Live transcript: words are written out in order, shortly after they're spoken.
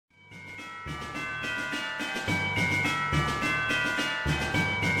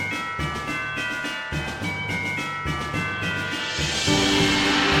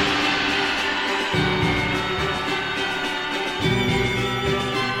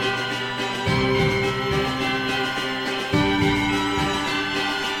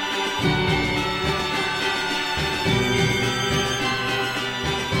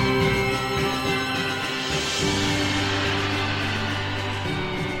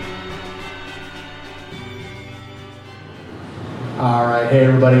All right, hey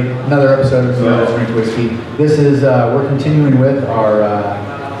everybody, another episode of Let's Drink Whiskey. This is, we're continuing with our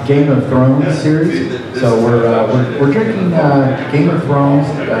Game of Thrones series. So we're drinking Game of Thrones.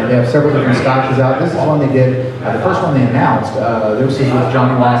 They have several different scotches out. This is one they did, the first one they announced. This is with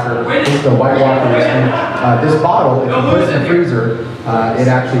Johnny Walker. This is the White Walker whiskey. This bottle, if you put it in the freezer, it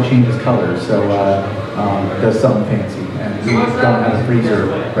actually changes colors. So it does something fancy. And we don't have a freezer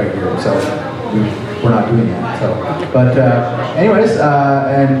right here. So we're not doing that. So, but anyways,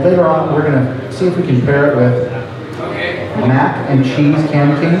 and later on we're gonna see if we can pair it with mac and cheese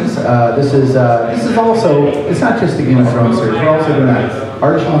candy canes. This is also, it's not just the Game of Thrones series. We're also doing an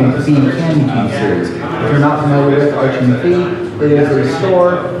Archie McPhee candy cane series. If you're not familiar with Archie McPhee, it is a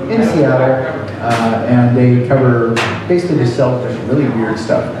store in Seattle, and they cover basically just sell really weird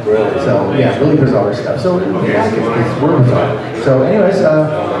stuff. Really? So yeah, really bizarre stuff. So we like it because we're bizarre. So anyways,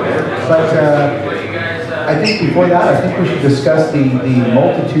 I think before that, I think we should discuss the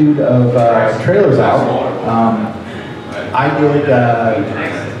multitude of trailers out. I did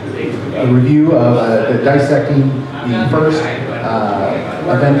a review of dissecting the first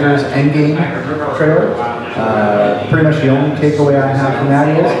Avengers Endgame trailer. Pretty much the only takeaway I have from that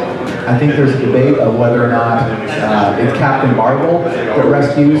is, I think there's a debate of whether or not it's Captain Marvel that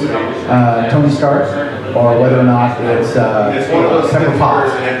rescues Tony Stark, or whether or not it's Pepper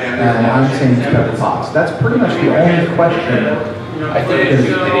Potts. And I'm saying it's Pepper Potts. That's pretty much the only question. I think it's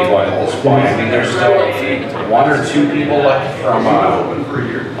anyone at this point. I mean, there's still one or two people left from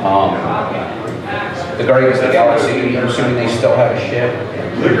the Guardians of the Galaxy. I'm assuming they still have a ship.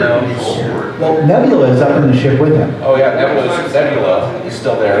 Who knows? Well, Nebula is up in the ship with him. Oh yeah, Nebula is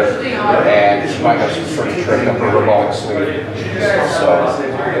still there, and she might have some sort of trick up her robotic sleeve. So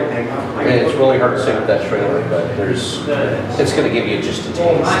it's really hard to say with that trailer, but it's going to give you just a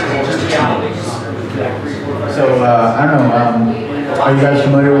taste, So I don't know. Are you guys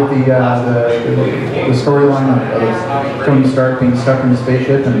familiar with the storyline of Tony Stark being stuck in the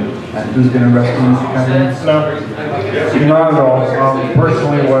spaceship and who's going to rescue him? No, not at all.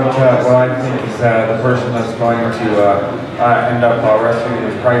 Personally, what I think is the person that's going to end up rescuing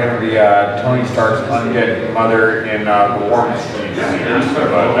is probably going to be Tony Stark's undead mother in the War Machine.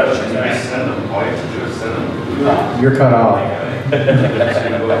 You're cut off.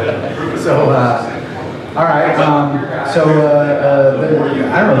 So. All right. I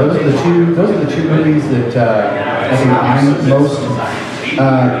don't know. Those are the two movies that I think I'm most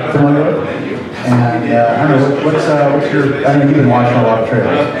familiar with. And I don't know. What's your? I know you've been watching a lot of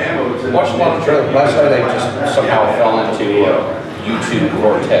trailers. Watched a lot of trailers. Last night I just somehow fell into YouTube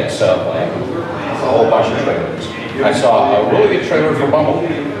vortex of a whole bunch of trailers. I saw a really good trailer for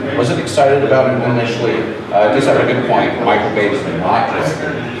Bumblebee. Wasn't excited about it initially. Just had a good point. Michael Bay is not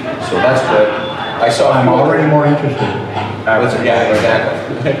director, so that's good. I'm already more interested. Yeah,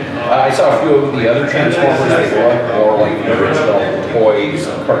 exactly. I saw a few of the other Transformers that look more like the original toys,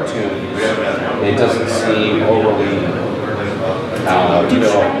 cartoons. It doesn't seem overly,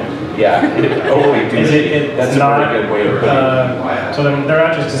 overly douchey. That's a very good way to put it. So they're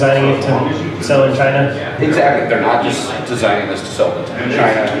not just designing it to sell in China? Exactly. They're not just designing this to sell in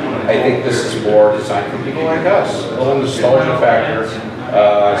China. I think this is more designed for people like us. A little nostalgia factor.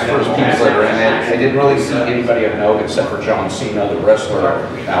 As far as people that are in it, I didn't really see anybody of note except for John Cena, the wrestler,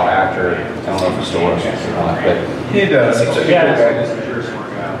 now actor. I don't know if he still wrestles or not, but he does.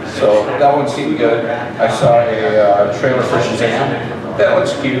 So that one seemed good. I saw a trailer for Shazam. That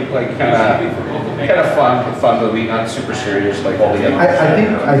looks cute, like kind of fun movie, not super serious like all the other.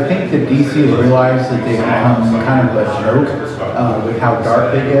 I think that DC has realized that they've become kind of a joke with how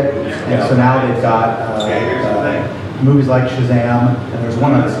dark they get, and so now they've got. Movies like Shazam, and there's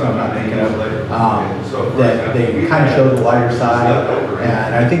one other I'm not thinking of, that they kind of show the lighter side,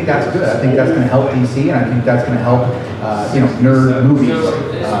 and I think that's good. I think that's going to help DC, and I think that's going to help, nerd movies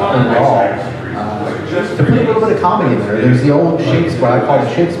overall. To put a little bit of comedy in there, there's the old Shakespeare, what I call the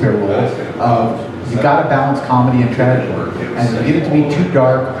Shakespeare rule, of you've got to balance comedy and tragedy, and if you get it to be too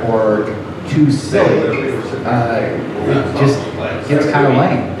dark or too silly, it just gets kind of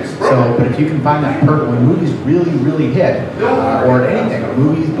lame. So, but if you can find that perfect, when movies really hit, or anything,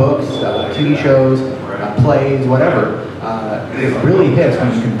 movies, books, TV shows, plays, whatever, it really hits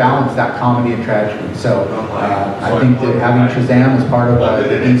when you can balance that comedy and tragedy. So, I think that having Shazam as part of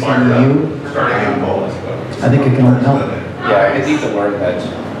the DCEU, I think it can help. Yeah, I need to learn that,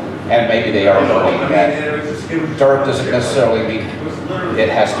 and maybe they are learning that dark doesn't necessarily mean it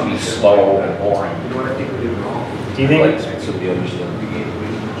has to be slow and boring. Do you think?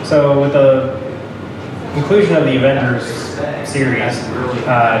 So with the conclusion of the Avengers series,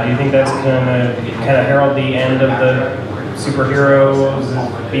 do you think that's going to kind of herald the end of the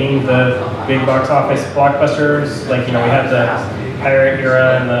superheroes being the big box office blockbusters. Like, we have the pirate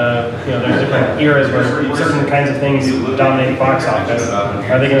era and there's different eras where certain kinds of things dominate the box office.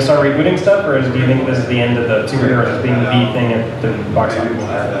 Are they going to start rebooting stuff, or do you think this is the end of the superheroes as being the thing at the box office?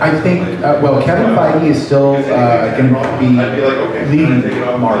 I think, Kevin Feige is still going to be leading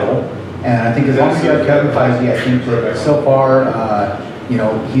Marvel, and I think as long as you have Kevin Feige, I think that so far,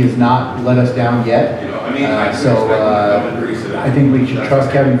 he has not let us down yet. I think we should trust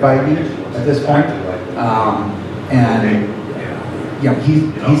Kevin Feige at this point.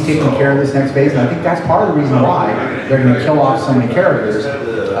 He's taking care of this next phase, and I think that's part of the reason why they're going to kill off so many characters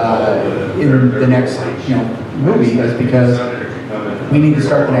in the next movie, is because we need to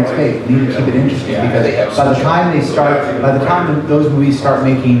start the next phase. We need to keep it interesting, because by the time those movies start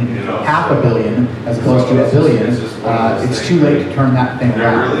making $500 million as opposed to $1 billion, it's too late to turn that thing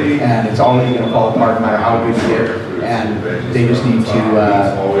around, and it's already going to fall apart no matter how good you get. And they just need to.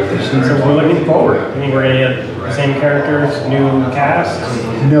 We're looking forward. I think we're going to get the same characters, new cast.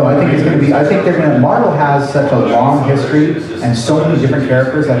 No, I think it's going to be. I think they're going to. Marvel has such a long history and so many different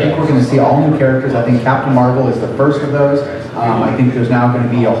characters. I think we're going to see all new characters. I think Captain Marvel is the first of those. I think there's now going to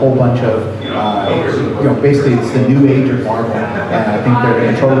be a whole bunch of, basically it's the new age of Marvel, and I think they're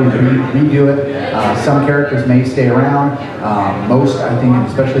going to totally redo it. Some characters may stay around. Most, I think,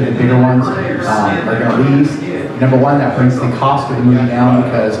 especially the bigger ones, are going to leave. Number one, that brings the cost of the movie down,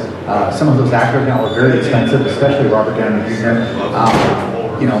 because some of those actors now are very expensive, especially Robert Downey Jr.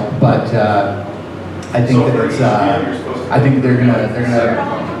 I think that it's. I think they're gonna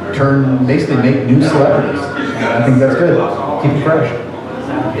basically make new celebrities, and I think that's good. Keep it fresh.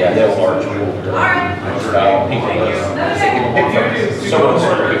 Yeah, they'll large people so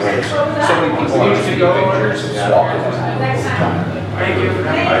many people want to see the Avengers and swap them.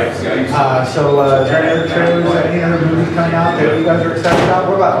 Is there any other trailers, any other movies coming out that you guys are excited about?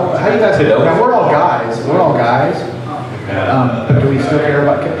 What about, how do you guys feel? Now, we're all guys. But do we still care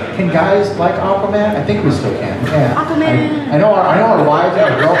about, can guys like Aquaman? I think we still can, yeah. Aquaman! I know our wives and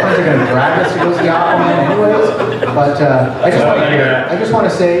our girlfriends are going to drag us to go see Aquaman anyways, but I just want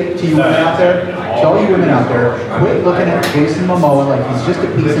to say to you women out there, to all you women out there, quit looking at Jason Momoa like he's just a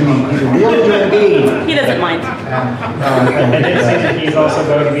piece of meat. He's a real human being. He doesn't mind. I did see that he's also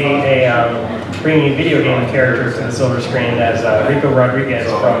going to be bringing video game characters to the silver screen as Rico Rodriguez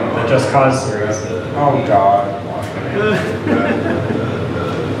from the Just Cause series. Oh God.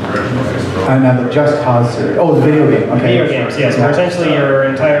 Now the Just Cause series. Oh, the video game. Okay. Video games, yes. Where essentially your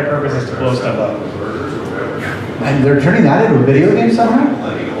entire purpose is to blow stuff up. And they're turning that into a video game somehow?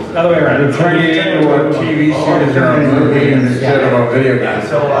 Other way around. They're turning it into a TV series or a movie instead of a video game.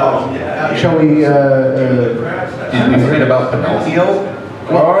 Shall we, Did we read about Pinocchio?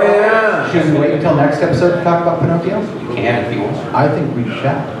 Oh yeah. should we wait until next episode to talk about Pinocchio? You can if you want. I think we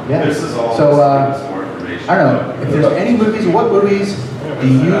shall, yeah. So, I don't know, if there's any movies, what movies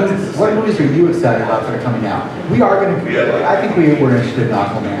are you excited about that are coming out? We are going to, I think we're interested in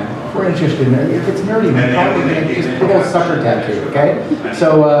Aquaman. We're interested in it. If it's nerdy, we're probably going to just put a little sucker tattoo, okay?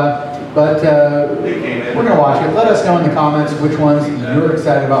 So, we're going to watch it. Let us know in the comments which ones you're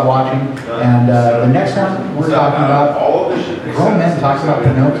excited about watching. And the next one, we're talking about grown men talking about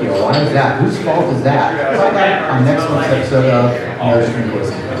Pinocchio. Why is that? Whose fault is that? Find out on next week's episode of Nerd Stream.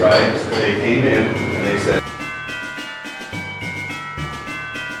 Right? They came in and they said,